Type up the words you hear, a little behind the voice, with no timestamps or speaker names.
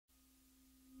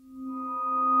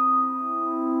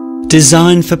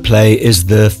Design for Play is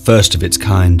the first of its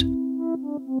kind.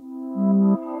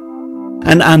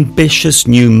 An ambitious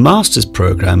new master's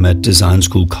program at Design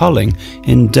School Kolding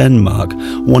in Denmark,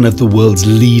 one of the world's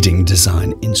leading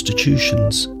design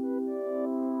institutions.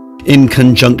 In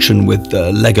conjunction with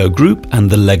the LEGO Group and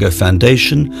the LEGO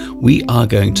Foundation, we are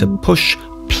going to push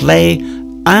play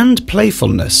and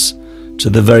playfulness to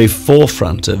the very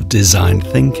forefront of design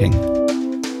thinking.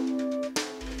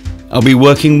 Are we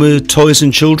working with toys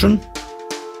and children?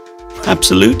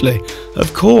 Absolutely,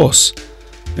 of course.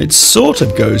 It sort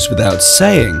of goes without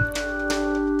saying.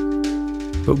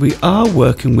 But we are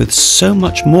working with so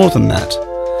much more than that,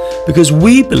 because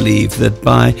we believe that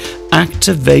by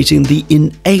activating the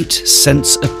innate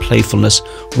sense of playfulness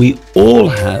we all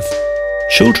have,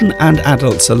 children and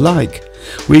adults alike,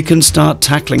 we can start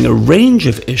tackling a range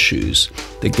of issues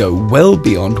that go well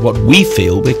beyond what we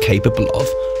feel we're capable of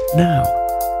now.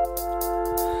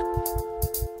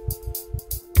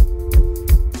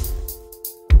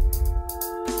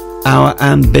 Our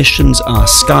ambitions are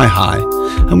sky high,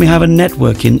 and we have a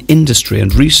network in industry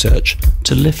and research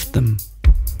to lift them.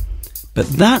 But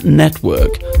that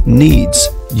network needs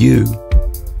you.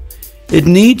 It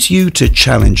needs you to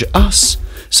challenge us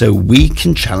so we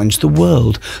can challenge the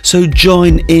world. So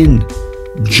join in,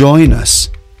 join us,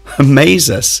 amaze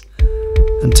us,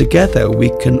 and together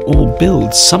we can all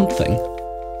build something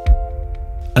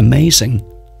amazing.